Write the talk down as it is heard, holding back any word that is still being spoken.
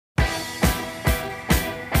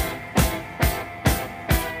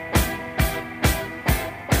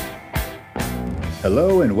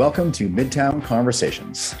Hello and welcome to Midtown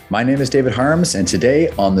Conversations. My name is David Harms, and today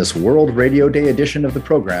on this World Radio Day edition of the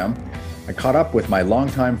program, I caught up with my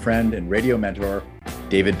longtime friend and radio mentor,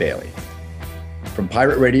 David Bailey. From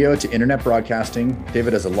pirate radio to internet broadcasting,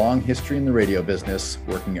 David has a long history in the radio business,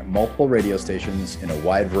 working at multiple radio stations in a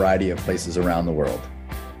wide variety of places around the world.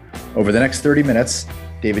 Over the next 30 minutes,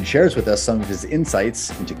 David shares with us some of his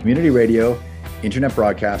insights into community radio, internet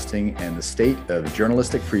broadcasting, and the state of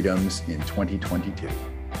journalistic freedoms in 2022.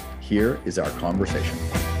 Here is our conversation.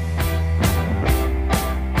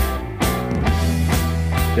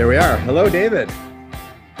 There we are. Hello, David.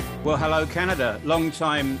 Well, hello, Canada. Long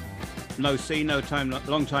time no see,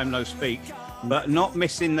 long time no speak, but not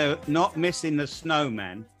missing the snow,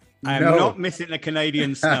 man. I am not missing the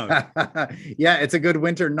Canadian snow. Yeah, it's a good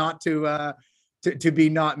winter not to be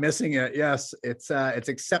not missing it. Yes, it's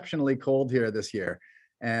exceptionally cold here this year,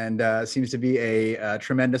 and seems to be a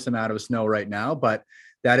tremendous amount of snow right now. But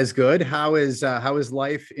that is good. How is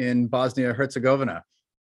life in Bosnia-Herzegovina?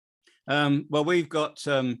 Well, we've got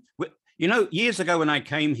years ago when I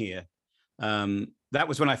came here, that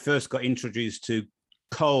was when I first got introduced to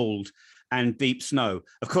cold and deep snow.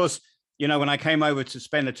 Of course, when I came over to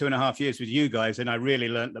spend the 2.5 years with you guys, and I really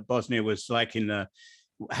learned that Bosnia was like in the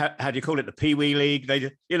how do you call it? The Pee Wee League.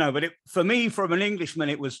 For me, from an Englishman,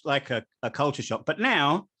 it was like a culture shock. But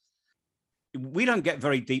now we don't get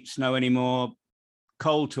very deep snow anymore.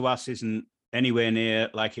 Cold to us isn't anywhere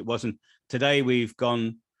near like it wasn't. Today, we've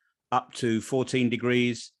gone up to 14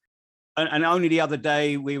 degrees. And only the other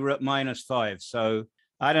day we were at -5. So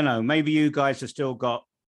I don't know, maybe you guys have still got,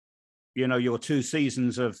 your 2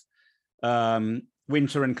 seasons of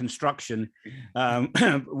winter and construction.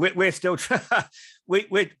 We're still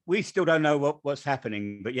we still don't know what's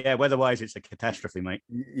happening, but yeah, weather-wise it's a catastrophe, mate.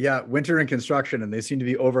 Yeah, winter and construction, and they seem to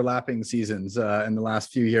be overlapping seasons in the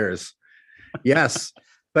last few years. Yes,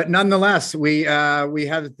 but nonetheless, we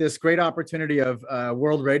have this great opportunity of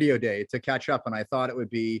World Radio Day to catch up, and I thought it would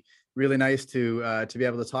be really nice to be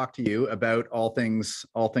able to talk to you about all things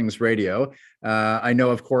radio. I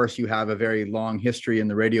know, of course, you have a very long history in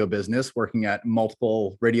the radio business, working at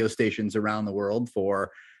multiple radio stations around the world for,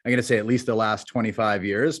 I'm going to say, at least the last 25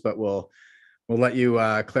 years, but we'll let you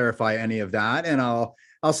clarify any of that. And I'll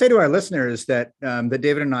say to our listeners that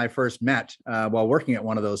David and I first met while working at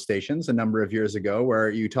one of those stations a number of years ago, where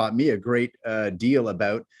you taught me a great deal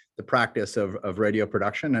about the practice of radio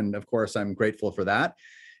production. And of course, I'm grateful for that.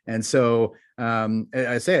 And so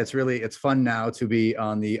I say it's fun now to be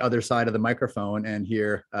on the other side of the microphone and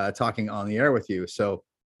here talking on the air with you. So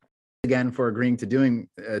again, for agreeing to doing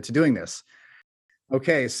this.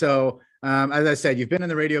 Okay, so as I said, you've been in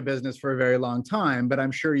the radio business for a very long time, but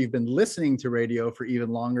I'm sure you've been listening to radio for even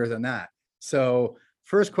longer than that. So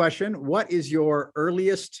first question, what is your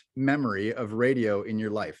earliest memory of radio in your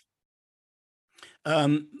life?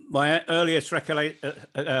 My earliest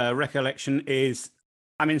recollection is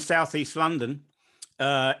I'm in Southeast London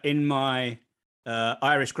in my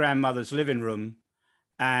Irish grandmother's living room,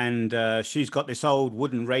 and she's got this old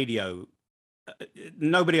wooden radio.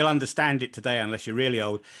 Nobody will understand it today unless you're really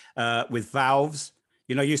old, with valves.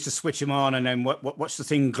 You used to switch them on and then watch the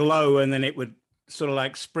thing glow, and then it would sort of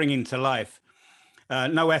like spring into life.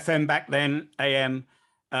 No FM back then, AM.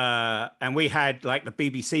 And we had like the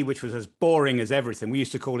BBC, which was as boring as everything. We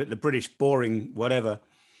used to call it the British boring whatever.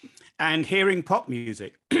 And hearing pop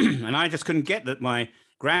music. And I just couldn't get that my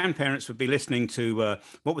grandparents would be listening to,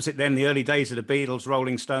 what was it then, the early days of the Beatles,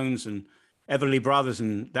 Rolling Stones and Everly Brothers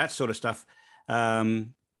and that sort of stuff.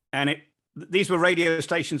 These were radio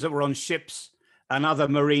stations that were on ships and other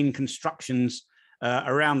marine constructions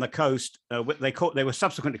around the coast. They were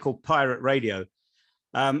subsequently called pirate radio.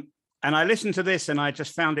 And I listened to this and I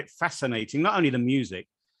just found it fascinating, not only the music,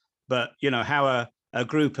 but, how a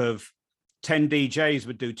group of 10 DJs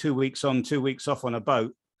would do 2 weeks on, 2 weeks off on a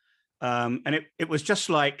boat. And it was just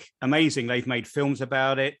like amazing. They've made films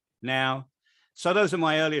about it now. So those are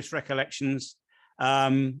my earliest recollections.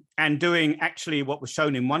 And doing actually what was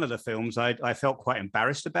shown in one of the films, I felt quite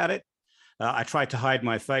embarrassed about it. I tried to hide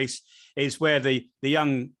my face, is where the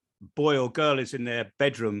young boy or girl is in their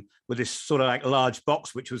bedroom with this sort of like large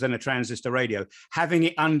box, which was in a transistor radio, having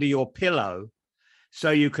it under your pillow so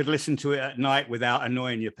you could listen to it at night without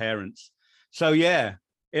annoying your parents. So yeah,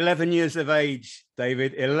 11 years of age,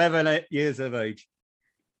 David, 11 years of age.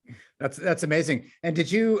 That's amazing. And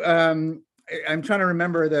did you, I'm trying to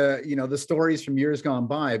remember the stories from years gone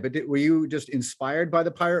by, but were you just inspired by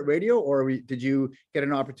the pirate radio, or did you get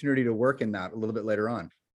an opportunity to work in that a little bit later on?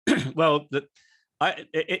 Well,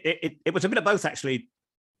 it was a bit of both, actually.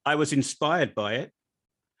 I was inspired by it.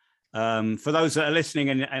 For those that are listening,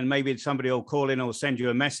 and maybe somebody will call in or send you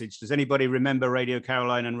a message, does anybody remember Radio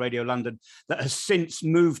Caroline and Radio London that has since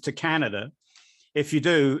moved to Canada? If you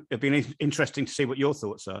do, it'd be interesting to see what your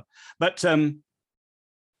thoughts are. But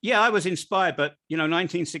yeah, I was inspired. But,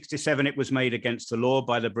 1967, it was made against the law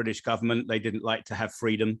by the British government. They didn't like to have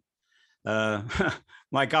freedom.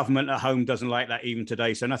 My government at home doesn't like that even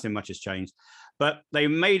today, so nothing much has changed. But they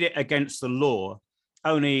made it against the law.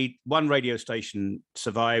 Only one radio station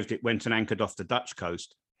survived. It went and anchored off the Dutch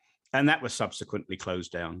coast, and that was subsequently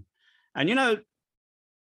closed down. And,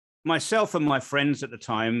 myself and my friends at the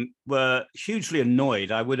time were hugely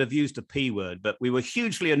annoyed. I would have used the P word, but we were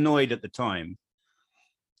hugely annoyed at the time.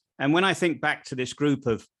 And when I think back to this group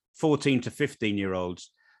of 14 to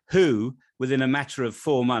 15-year-olds who, within a matter of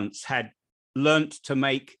 4 months, had learnt to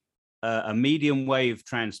make a medium wave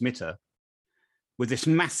transmitter with this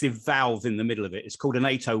massive valve in the middle of it. It's called an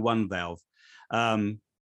 801 valve. I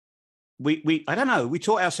don't know, we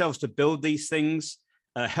taught ourselves to build these things.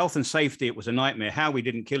 Health and safety, it was a nightmare, how we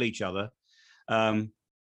didn't kill each other.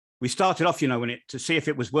 We started off, to see if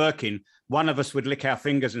it was working, one of us would lick our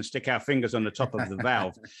fingers and stick our fingers on the top of the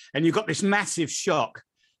valve. And you got this massive shock.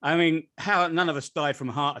 I mean, how none of us died from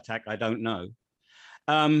a heart attack, I don't know.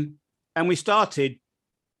 And we started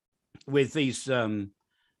with these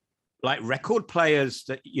like record players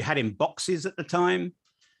that you had in boxes at the time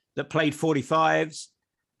that played 45s.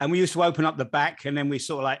 And we used to open up the back, and then we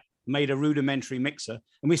sort of like made a rudimentary mixer,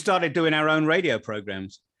 and we started doing our own radio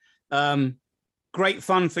programs. Great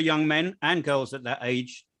fun for young men and girls at that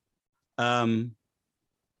age.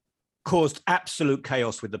 Caused absolute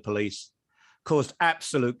chaos with the police, caused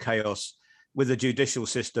absolute chaos with the judicial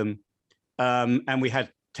system. And we had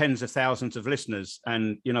tens of thousands of listeners.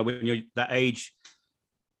 And, when you're that age,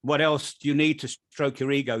 what else do you need to stroke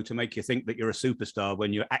your ego to make you think that you're a superstar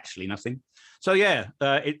when you're actually nothing? So yeah,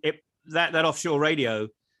 that offshore radio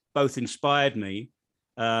both inspired me,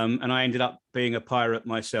 and I ended up being a pirate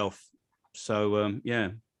myself. So yeah.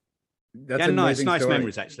 That's nice story.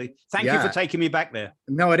 Memories, actually. Thank you for taking me back there.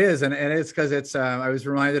 No, it is. And it's because it's, I was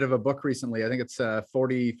reminded of a book recently. I think it's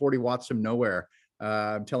 40 Watts from Nowhere,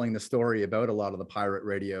 telling the story about a lot of the pirate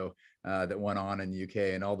radio that went on in the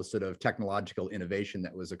UK and all the sort of technological innovation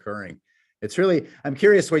that was occurring. It's really, I'm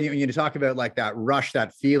curious when you talk about like that rush,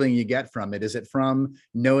 that feeling you get from it, is it from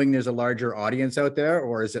knowing there's a larger audience out there,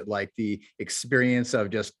 or is it like the experience of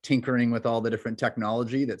just tinkering with all the different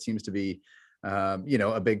technology that seems to be,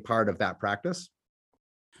 a big part of that practice?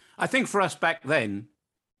 I think for us back then,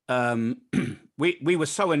 we were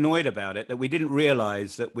so annoyed about it that we didn't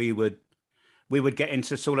realize that we would get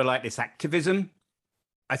into sort of like this activism.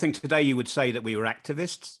 I think today you would say that we were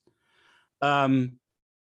activists.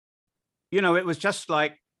 It was just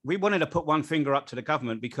like we wanted to put one finger up to the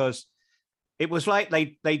government, because it was like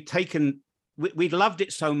they'd taken, we'd loved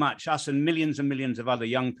it so much, us and millions of other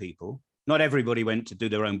young people. Not everybody went to do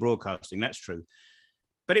their own broadcasting, that's true.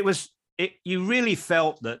 But you really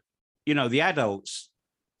felt that, the adults,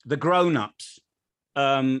 the grown-ups,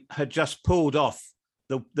 had just pulled off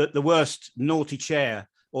the worst naughty chair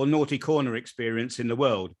or naughty corner experience in the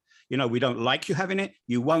world. We don't like you having it,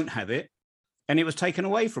 you won't have it. And it was taken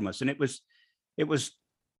away from us. And it was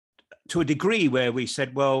to a degree where we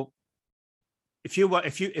said, well, if you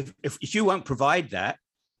won't provide that,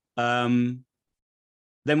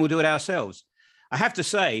 then we'll do it ourselves. I have to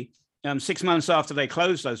say, 6 months after they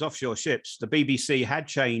closed those offshore ships, the BBC had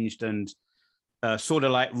changed and sort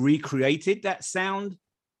of like recreated that sound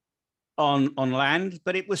on land,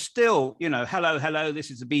 but it was still, hello,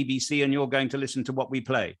 this is the BBC and you're going to listen to what we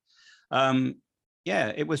play.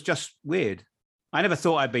 It was just weird. I never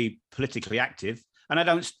thought I'd be politically active, and I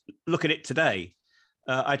don't look at it today.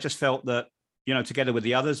 I just felt that, together with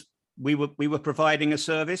the others, we were providing a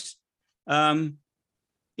service. And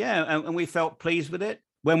we felt pleased with it.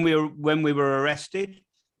 When we were arrested,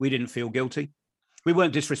 we didn't feel guilty. We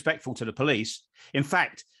weren't disrespectful to the police. In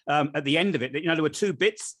fact, at the end of it, there were two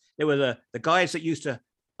bits. There were the guys that used to,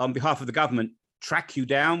 on behalf of the government, track you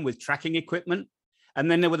down with tracking equipment.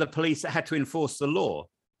 And then there were the police that had to enforce the law.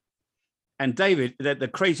 And David, the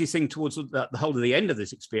crazy thing towards the whole of the end of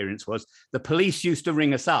this experience was the police used to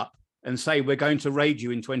ring us up and say, we're going to raid you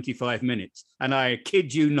in 25 minutes. And I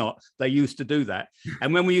kid you not, they used to do that.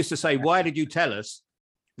 And when we used to say, why did you tell us?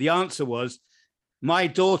 The answer was, my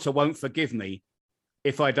daughter won't forgive me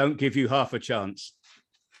if I don't give you half a chance.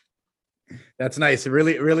 That's nice.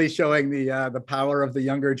 Really, really showing the power of the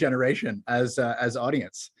younger generation as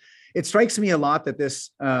audience. It strikes me a lot that this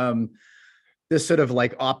sort of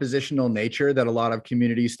like oppositional nature that a lot of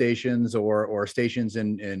community stations or stations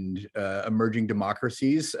in emerging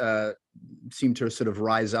democracies seem to sort of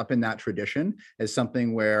rise up in that tradition as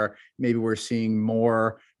something where maybe we're seeing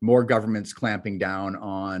more governments clamping down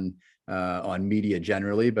on media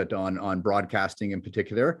generally, but on broadcasting in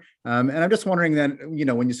particular. And I'm just wondering then,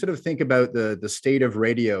 when you sort of think about the state of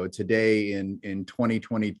radio today in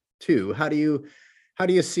 2022, how do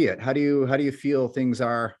you see it? How do you feel things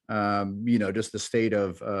are? Just the state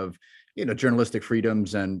of journalistic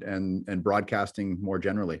freedoms and broadcasting more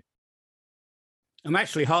generally. I'm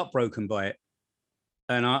actually heartbroken by it,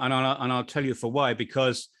 and I'll tell you for why.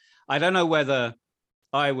 Because I don't know whether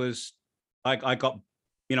I got,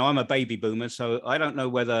 I'm a baby boomer, so I don't know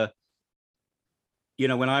whether,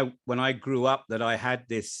 when I grew up, that I had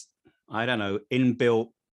this, I don't know, inbuilt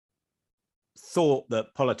thought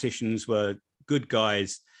that politicians were good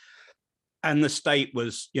guys and the state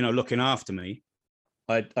was, looking after me.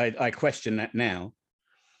 I question that now.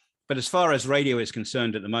 But as far as radio is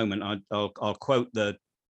concerned at the moment, I'll quote the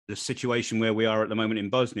situation where we are at the moment in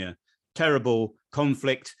Bosnia. Terrible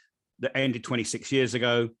conflict that ended 26 years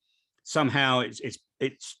ago. Somehow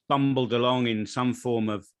it's bumbled along in some form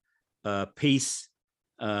of peace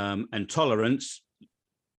and tolerance.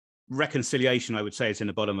 Reconciliation, I would say, is in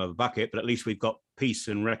the bottom of a bucket, but at least we've got peace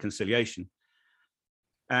and reconciliation.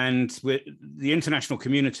 And the international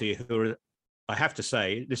community, who are, I have to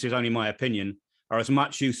say, this is only my opinion, are as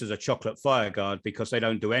much use as a chocolate fireguard because they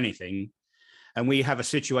don't do anything. And we have a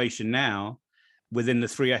situation now within the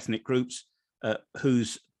three ethnic groups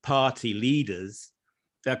whose party leaders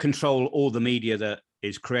control all the media that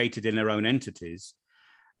is created in their own entities.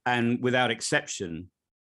 And without exception,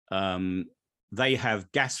 they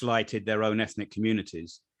have gaslighted their own ethnic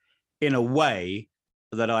communities in a way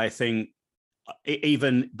that I think,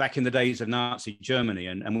 even back in the days of Nazi Germany,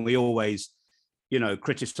 and we always,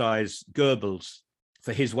 criticize Goebbels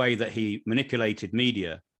for his way that he manipulated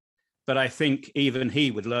media. But I think even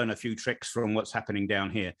he would learn a few tricks from what's happening down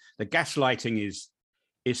here. The gaslighting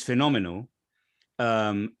is phenomenal.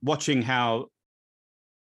 Watching how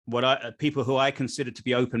people who I consider to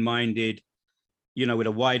be open-minded, with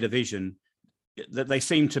a wider vision, that they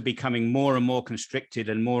seem to be becoming more and more constricted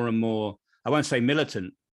and more, I won't say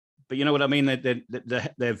militant, but you know what I mean?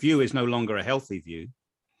 Their view is no longer a healthy view.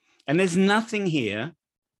 And there's nothing here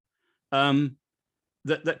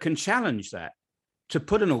that can challenge that, to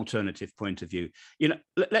put an alternative point of view.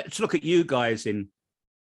 Let's look at you guys in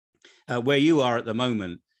where you are at the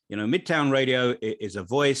moment. Midtown Radio is a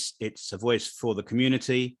voice. It's a voice for the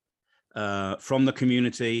community, from the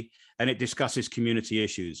community, and it discusses community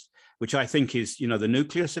issues, which I think is, the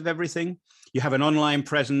nucleus of everything. You have an online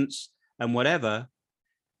presence and whatever.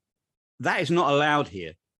 That is not allowed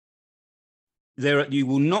here. You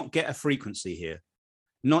will not get a frequency here,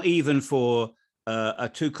 not even for a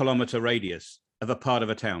 2-kilometer radius of a part of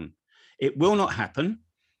a town. It will not happen.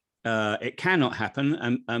 It cannot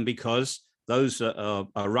happen, and because those that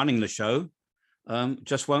are running the show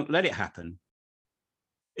just won't let it happen.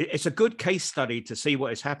 It's a good case study to see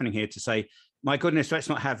what is happening here, to say, my goodness, let's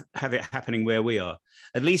not have it happening where we are.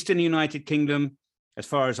 At least in the United Kingdom, as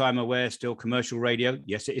far as I'm aware, still commercial radio.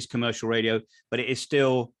 Yes, it is commercial radio, but it is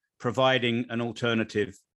still providing an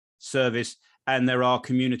alternative service. And there are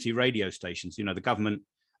community radio stations. The government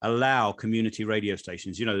allow community radio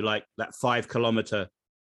stations, like that 5-kilometer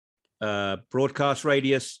broadcast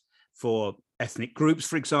radius for ethnic groups,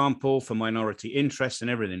 for example, for minority interests and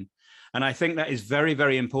everything. And I think that is very,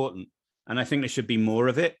 very important. And I think there should be more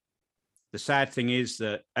of it. The sad thing is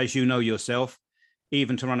that, as you know yourself,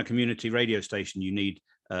 even to run a community radio station, you need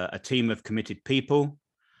a team of committed people.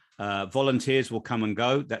 Volunteers will come and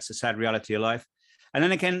go. That's the sad reality of life. And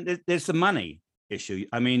then again, there's the money issue.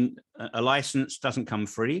 I mean, a license doesn't come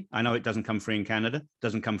free. I know it doesn't come free in Canada,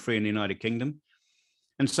 doesn't come free in the United Kingdom.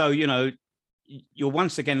 And so, you're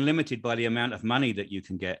once again limited by the amount of money that you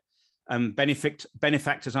can get.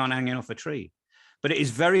 Benefactors aren't hanging off a tree. But it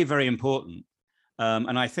is very, very important.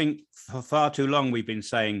 And I think for far too long, we've been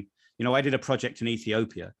saying, I did a project in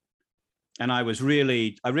Ethiopia, and I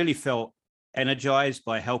really felt energized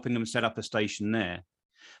by helping them set up a station there.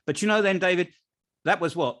 But then, David, that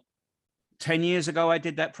was 10 years ago I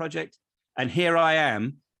did that project. And here I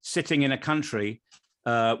am sitting in a country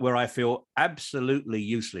where I feel absolutely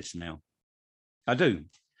useless now. I do.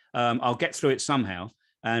 I'll get through it somehow,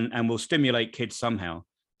 and we'll stimulate kids somehow.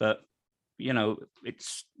 But,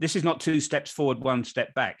 this is not 2 steps forward, 1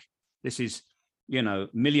 step back. This is,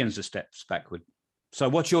 millions of steps backward. So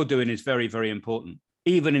what you're doing is very, very important,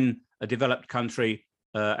 even in a developed country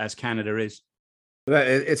as Canada is.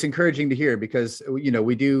 It's encouraging to hear, because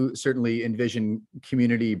we do certainly envision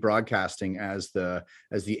community broadcasting as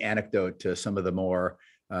the anecdote to some of the more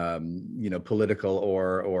political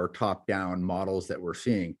or top-down models that we're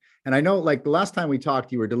seeing. And I know, like the last time we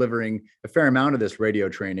talked, you were delivering a fair amount of this radio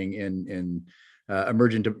training in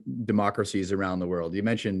emergent democracies around the world. You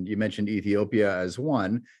mentioned Ethiopia as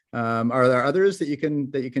one. Are there others that you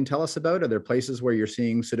can tell us about? Are there places where you're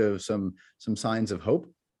seeing sort of some signs of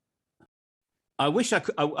hope? I wish I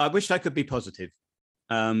could be positive,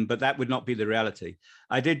 but that would not be the reality.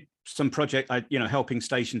 I did some project, helping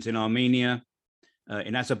stations in Armenia,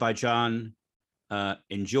 in Azerbaijan,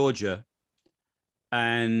 in Georgia,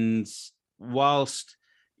 and whilst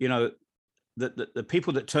the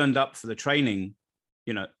people that turned up for the training,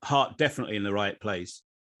 heart definitely in the right place,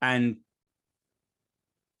 and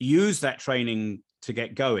use that training to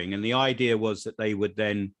get going. And the idea was that they would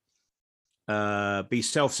then be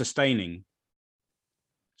self-sustaining.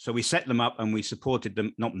 So we set them up and we supported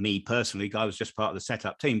them, not me personally, I was just part of the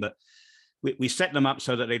setup team, but we set them up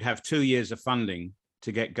so that they'd have 2 years of funding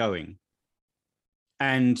to get going.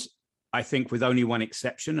 And I think with only one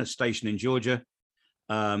exception, a station in Georgia,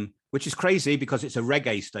 which is crazy because it's a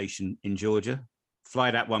reggae station in Georgia. Fly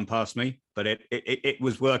that one past me, but it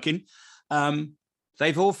was working.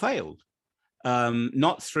 They've all failed,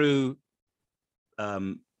 not through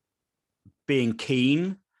being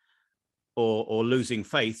keen or losing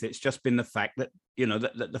faith. It's just been the fact that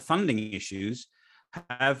that the funding issues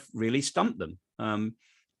have really stumped them.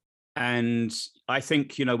 And I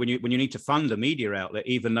think when you need to fund a media outlet,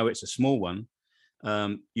 even though it's a small one,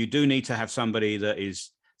 you do need to have somebody that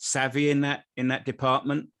is savvy in that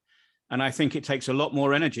department. And I think it takes a lot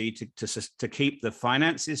more energy to keep the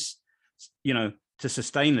finances, to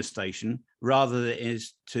sustain the station, rather than it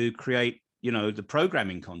is to create the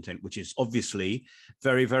programming content, which is obviously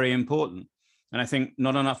very, very important. And I think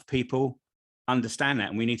not enough people understand that.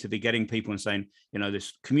 And we need to be getting people and saying,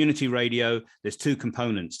 this community radio, there's two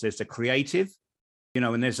components. There's the creative,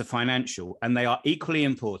 and there's the financial, and they are equally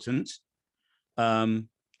important. And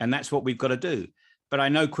that's what we've got to do. But I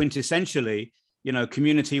know quintessentially,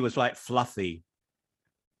 community was like fluffy.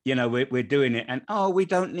 We're doing it, and we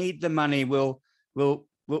don't need the money. We'll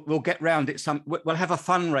get round it. We'll have a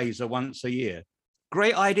fundraiser once a year.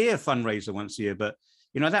 Great idea, fundraiser once a year, but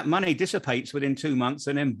that money dissipates within 2 months,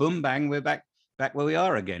 and then boom, bang, we're back where we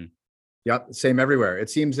are again. Yep, same everywhere. It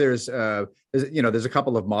seems there's a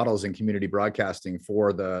couple of models in community broadcasting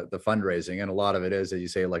for the fundraising, and a lot of it is, as you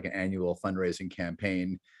say, like an annual fundraising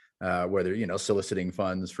campaign, where they're soliciting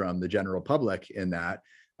funds from the general public in that.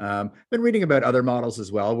 Been reading about other models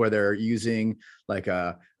as well, where they're using like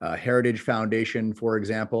a Heritage Foundation, for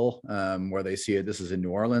example, where they see it. This is in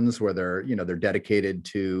New Orleans, where they're dedicated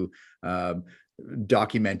to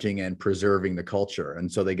documenting and preserving the culture,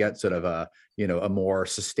 and so they get sort of a more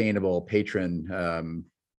sustainable patron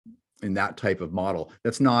in that type of model.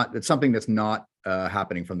 It's something that's not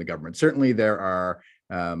happening from the government. Certainly, there are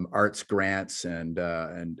arts grants and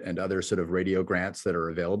other sort of radio grants that are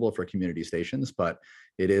available for community stations, but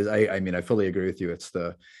it is, I fully agree with you. It's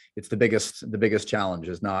the biggest challenge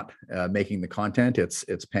is not making the content.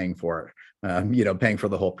 It's paying for it, paying for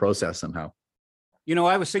the whole process somehow.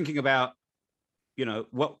 I was thinking about,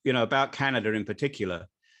 about Canada in particular,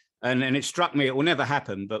 and it struck me, it will never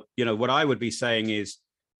happen. But, what I would be saying is,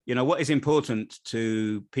 what is important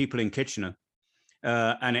to people in Kitchener,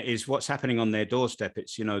 and it is what's happening on their doorstep.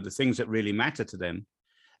 It's, the things that really matter to them.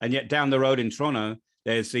 And yet down the road in Toronto,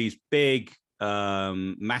 there's these big,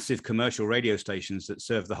 massive commercial radio stations that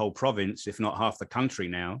serve the whole province, if not half the country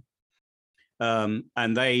now.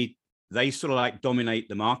 And they sort of like dominate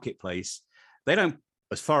the marketplace. They don't,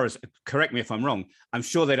 as far as, correct me if I'm wrong, I'm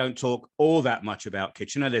sure they don't talk all that much about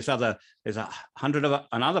Kitchener. There's 100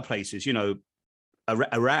 other places,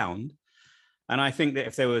 around. And I think that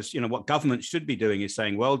if there was, what government should be doing is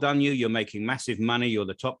saying, well done, you're making massive money. You're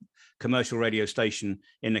the top commercial radio station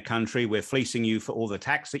in the country. We're fleecing you for all the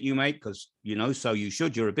tax that you make because, so you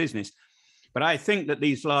should, you're a business. But I think that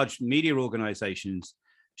these large media organizations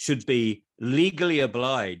should be legally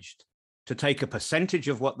obliged to take a percentage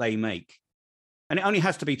of what they make. And it only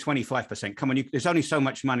has to be 25%. Come on, there's only so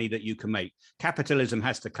much money that you can make. Capitalism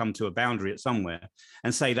has to come to a boundary at somewhere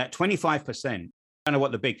and say that 25%, I don't know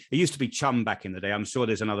what it used to be Chum back in the day. I'm sure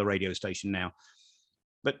there's another radio station now.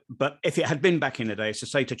 But if it had been back in the day, it's to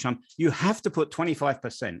say to Chum, you have to put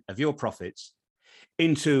 25% of your profits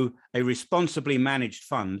into a responsibly managed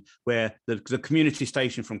fund where the community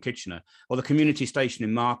station from Kitchener or the community station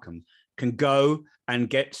in Markham can go and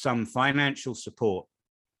get some financial support,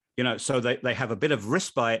 so they have a bit of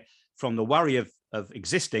respite from the worry of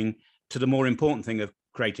existing to the more important thing of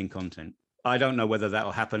creating content. I don't know whether that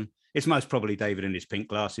will happen. It's most probably David in his pink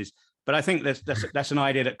glasses, but But I think that's an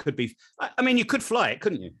idea that could be. I mean, you could fly it,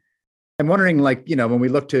 couldn't you? I'm wondering, like, when we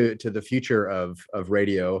look to the future of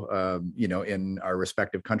radio, in our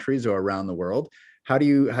respective countries or around the world, how do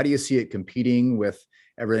you see it competing with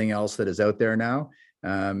everything else that is out there now?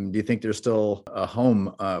 Do you think there's still a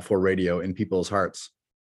home for radio in people's hearts?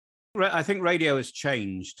 I think radio has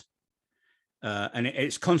changed, and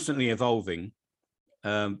it's constantly evolving.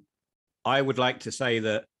 I would like to say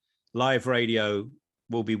that live radio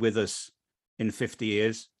will be with us in 50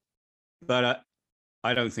 years, but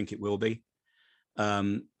I don't think it will be.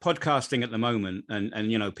 Podcasting at the moment,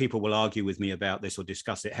 and people will argue with me about this or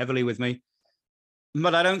discuss it heavily with me,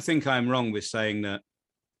 but I don't think I'm wrong with saying that,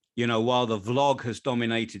 while the vlog has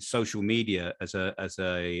dominated social media as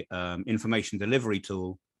a information delivery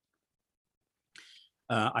tool,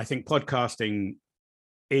 I think podcasting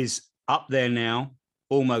is up there now,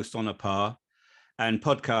 almost on a par, and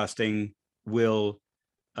podcasting will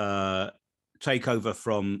take over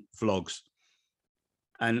from vlogs.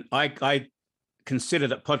 And I consider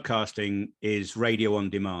that podcasting is radio on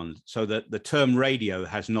demand, so that the term radio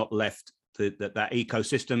has not left that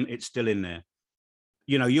ecosystem. It's still in there.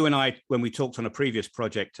 You and I, when we talked on a previous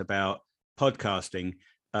project about podcasting,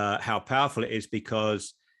 how powerful it is,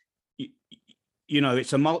 because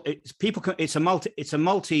it's a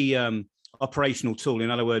multi operational tool. In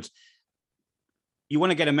other words, you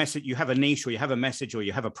want to get a message, you have a niche, or you have a message, or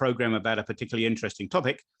you have a program about a particularly interesting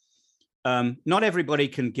topic. Not everybody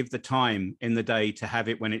can give the time in the day to have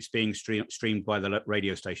it when it's being streamed by the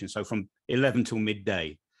radio station. So from 11 till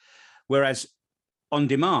midday. Whereas on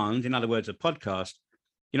demand, in other words, a podcast,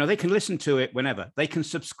 they can listen to it whenever. They can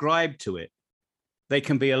subscribe to it. They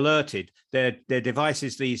can be alerted. Their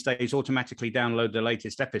devices these days automatically download the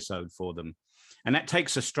latest episode for them. And that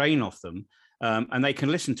takes a strain off them. And they can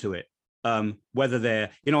listen to it. Whether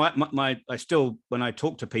they're, I still, when I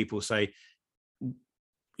talk to people, say,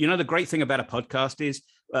 the great thing about a podcast is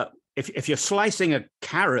if you're slicing a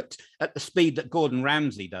carrot at the speed that Gordon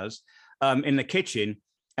Ramsay does in the kitchen,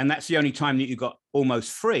 and that's the only time that you've got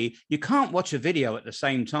almost free, you can't watch a video at the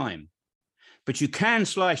same time. But you can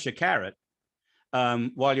slice your carrot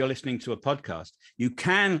while you're listening to a podcast. You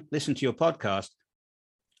can listen to your podcast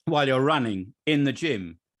while you're running in the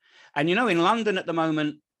gym. And, in London at the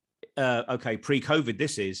moment, pre-COVID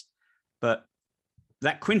this is, but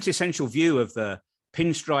that quintessential view of the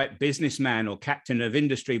pinstripe businessman or captain of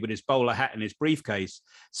industry with his bowler hat and his briefcase,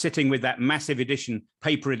 sitting with that massive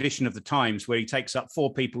paper edition of the Times, where he takes up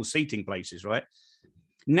 4 people's seating places, right?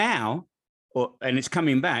 Now, and it's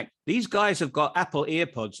coming back, these guys have got Apple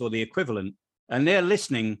EarPods or the equivalent, and they're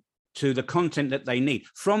listening to the content that they need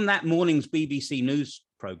from that morning's BBC News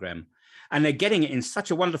program. And they're getting it in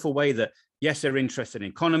such a wonderful way that, yes, they're interested in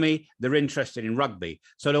economy, they're interested in rugby.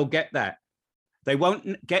 So they'll get that. They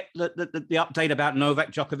won't get the update about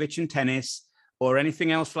Novak Djokovic and tennis or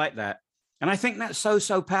anything else like that. And I think that's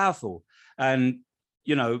so powerful. And,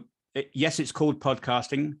 yes, it's called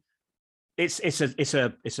podcasting. It's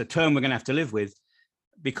a term we're going to have to live with,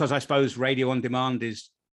 because I suppose radio on demand is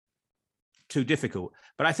too difficult.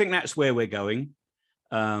 But I think that's where we're going.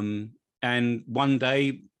 And one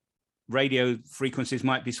day radio frequencies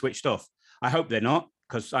might be switched off. I hope they're not,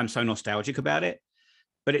 because I'm so nostalgic about it.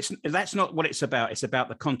 But that's not what it's about. It's about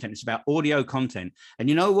the content. It's about audio content. And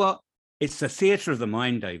you know what? It's the theater of the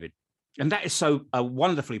mind, David. And that is so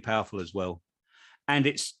wonderfully powerful as well. And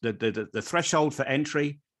it's the threshold for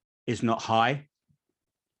entry is not high.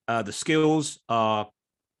 The skills are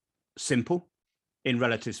simple in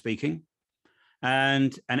relative speaking.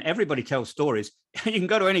 And everybody tells stories. You can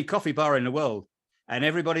go to any coffee bar in the world and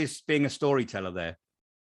everybody's being a storyteller there.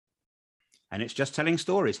 And it's just telling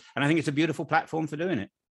stories. And I think it's a beautiful platform for doing it.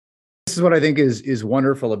 This is what I think is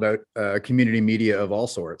wonderful about community media of all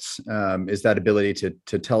sorts, is that ability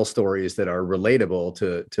to tell stories that are relatable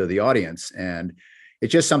to the audience. And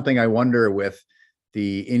it's just something I wonder, with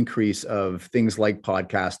the increase of things like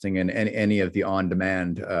podcasting and any of the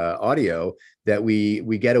on-demand audio, that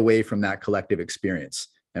we get away from that collective experience.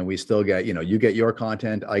 And we still get, you get your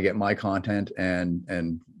content, I get my content,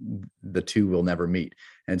 and the two will never meet.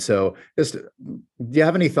 And so just, do you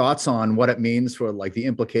have any thoughts on what it means for, like, the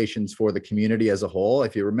implications for the community as a whole?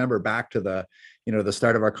 If you remember back to the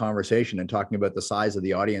start of our conversation and talking about the size of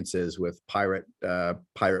the audiences with pirate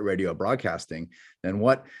radio broadcasting, then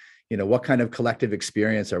what kind of collective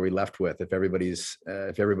experience are we left with if everybody's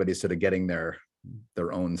sort of getting their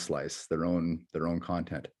own slice, their own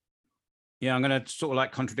content? Yeah, I'm going to sort of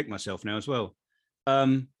like contradict myself now as well.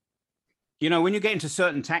 When you get into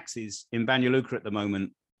certain taxis in Banja Luka at the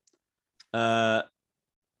moment,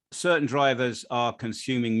 certain drivers are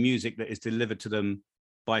consuming music that is delivered to them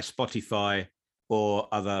by Spotify or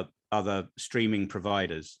other streaming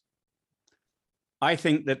providers. I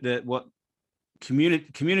think that what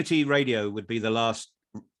community radio would be the last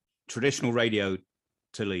traditional radio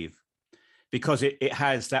to leave, because it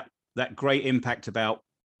has that great impact about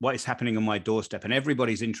what is happening on my doorstep, and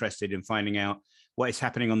everybody's interested in finding out what is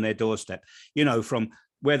happening on their doorstep. From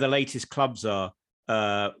where the latest clubs are,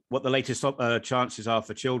 what the latest chances are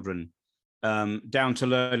for children, down to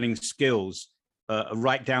learning skills,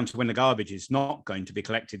 right down to when the garbage is not going to be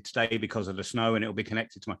collected today because of the snow and it will be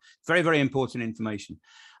connected tomorrow. Very, very important information.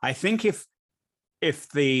 I think if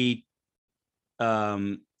the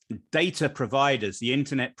data providers, the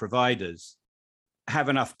internet providers, have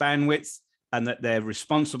enough bandwidth and that they're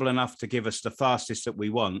responsible enough to give us the fastest that we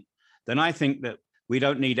want, then I think that we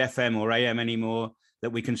don't need FM or AM anymore,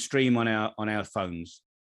 that we can stream on our phones.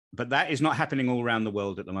 But that is not happening all around the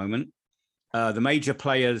world at the moment. The major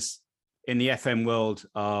players in the FM world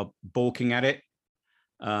are balking at it.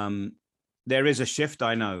 There is a shift,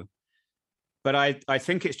 I know, but I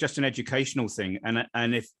think it's just an educational thing. And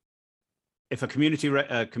if a community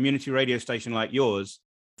radio station like yours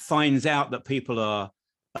finds out that people are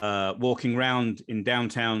walking around in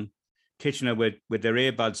downtown Kitchener with their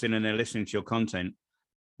earbuds in and they're listening to your content,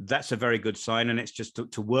 that's a very good sign. And it's just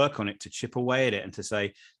to work on it, to chip away at it and to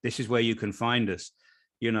say, this is where you can find us.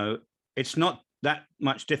 It's not that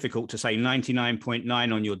much difficult to say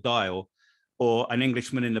 99.9 on your dial, or an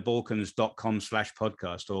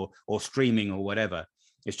EnglishmanInTheBalkans.com/podcast or streaming or whatever.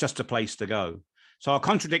 It's just a place to go. So I'll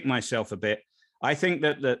contradict myself a bit. I think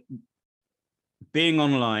that being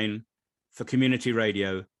online for community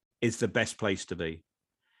radio is the best place to be.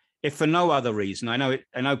 If for no other reason, I know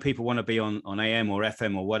people want to be on AM or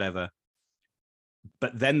FM or whatever,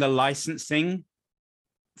 but then the licensing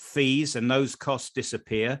fees and those costs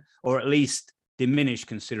disappear, or at least diminish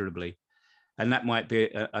considerably, and that might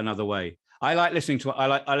be another way. I listen to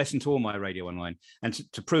all my radio online, and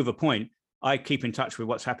to prove a point, I keep in touch with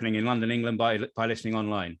what's happening in London, England by listening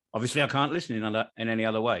online. Obviously, I can't listen in any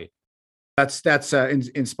other way. That's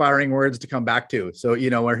inspiring words to come back to. So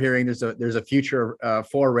we're hearing there's a future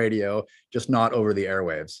for radio, just not over the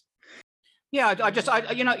airwaves. Yeah,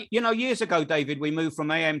 years ago, David, we moved from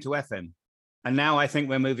AM to FM, and now I think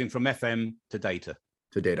we're moving from FM to data.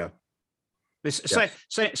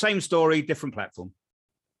 Same story, different platform.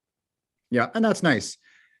 Yeah, and that's nice.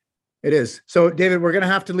 It is. So, David, we're going to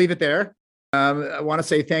have to leave it there. I want to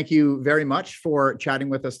say thank you very much for chatting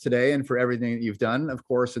with us today and for everything that you've done, of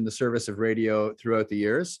course, in the service of radio throughout the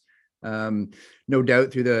years. No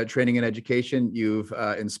doubt through the training and education, you've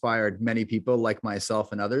inspired many people like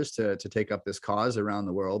myself and others to take up this cause around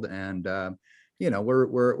the world. And,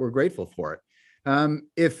 we're grateful for it.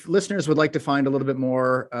 If listeners would like to find a little bit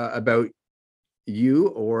more about you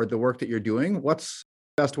or the work that you're doing, what's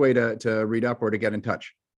the best way to read up or to get in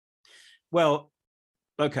touch? Well,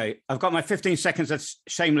 okay, I've got my 15 seconds of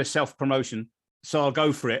shameless self-promotion, so I'll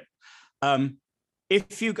go for it. Now,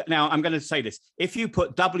 I'm going to say this. If you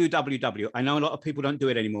put www, I know a lot of people don't do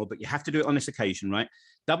it anymore, but you have to do it on this occasion, right?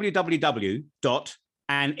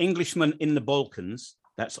 www.anenglishmaninthebalkans,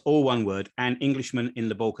 that's all one word,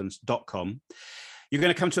 anenglishmaninthebalkans.com. You're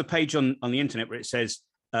going to come to a page on the internet where it says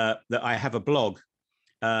that I have a blog.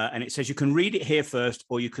 And it says you can read it here first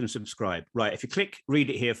or you can subscribe. Right. If you click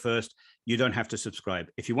read it here first, you don't have to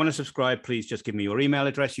subscribe. If you want to subscribe, please just give me your email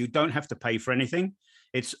address. You don't have to pay for anything.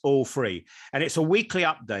 It's all free. And it's a weekly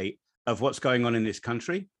update of what's going on in this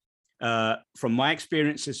country. From my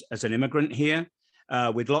experiences as an immigrant here,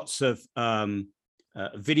 with lots of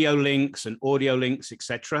video links and audio links,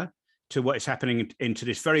 etc., to what is happening into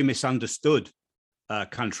this very misunderstood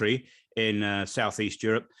country in Southeast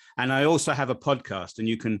Europe. And I also have a podcast, and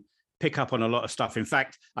you can pick up on a lot of stuff. In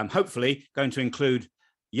fact, I'm hopefully going to include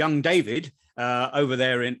young David over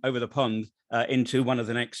the pond into one of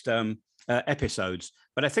the next episodes.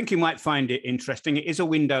 But I think you might find it interesting. It is a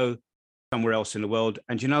window somewhere else in the world.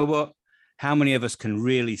 And you know what? How many of us can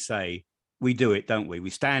really say we do it, don't we? We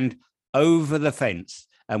stand over the fence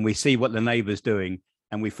and we see what the neighbor's doing,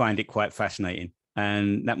 and we find it quite fascinating.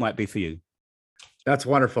 And that might be for you. That's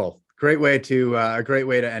wonderful. Great way to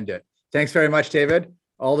end it. Thanks very much, David.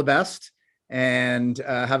 All the best, and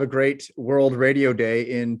have a great World Radio Day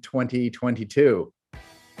in 2022.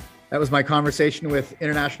 That was my conversation with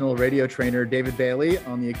international radio trainer David Bailey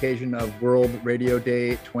on the occasion of World Radio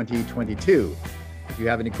Day 2022. If you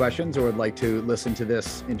have any questions or would like to listen to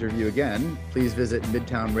this interview again, please visit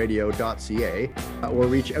midtownradio.ca or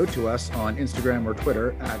reach out to us on Instagram or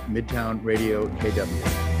Twitter at Midtown Radio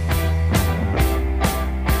KW.